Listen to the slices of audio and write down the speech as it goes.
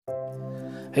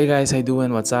Hey guys, how you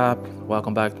doing? What's up?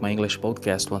 Welcome back to my English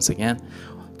podcast once again.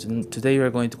 Today we are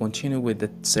going to continue with the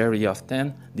series of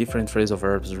 10 different phrasal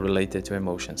verbs related to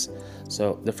emotions.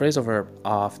 So the phrasal verb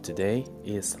of today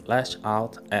is lash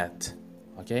out at.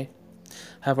 Okay?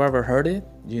 Have you ever heard it?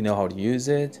 Do you know how to use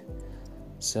it?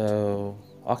 So,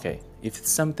 okay, if it's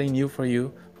something new for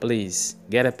you, please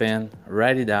get a pen,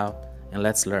 write it out, and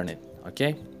let's learn it.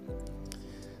 Okay?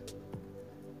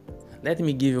 Let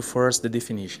me give you first the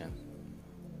definition.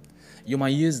 You might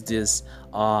use this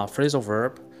phrasal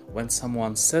verb when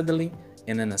someone suddenly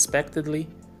and unexpectedly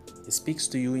speaks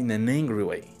to you in an angry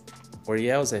way or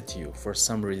yells at you for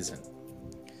some reason.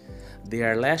 They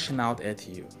are lashing out at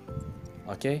you.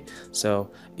 Okay?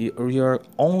 So you're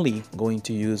only going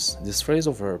to use this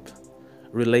phrasal verb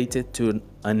related to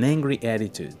an angry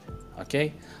attitude.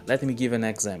 Okay? Let me give an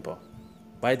example.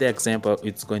 By the example,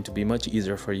 it's going to be much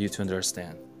easier for you to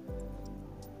understand.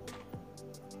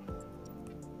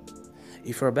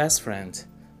 If your best friend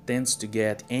tends to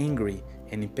get angry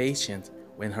and impatient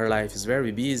when her life is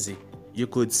very busy, you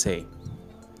could say,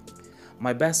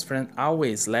 "My best friend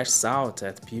always lashes out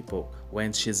at people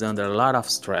when she's under a lot of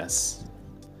stress."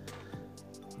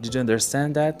 Did you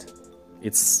understand that?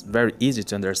 It's very easy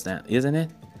to understand, isn't it?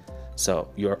 So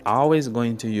you're always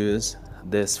going to use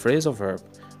this phrasal verb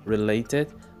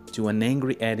related to an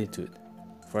angry attitude.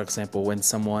 For example, when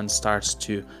someone starts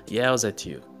to yell at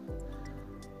you.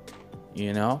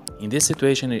 In this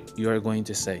situation, you are going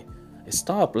to say,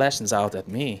 "Stop lashing out at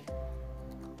me.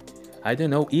 I don't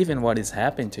know even what is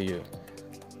happening to you.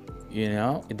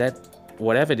 That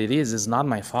whatever it is not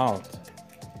my fault.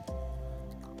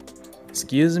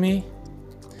 Excuse me?"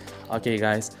 Okay,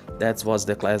 guys, that was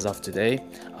the class of today.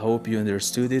 I hope you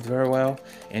understood it very well.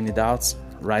 Any doubts,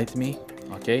 write me.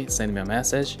 Okay, send me a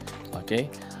message. Okay,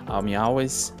 I'm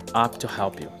always up to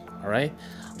help you. All right.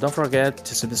 Don't forget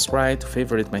to subscribe, to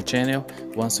favorite my channel.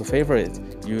 Once you favorite,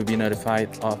 you will be notified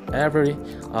of every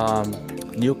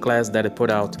new class that I put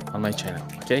out on my channel.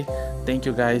 Okay, thank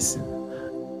you guys.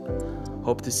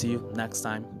 Hope to see you next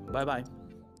time. Bye bye.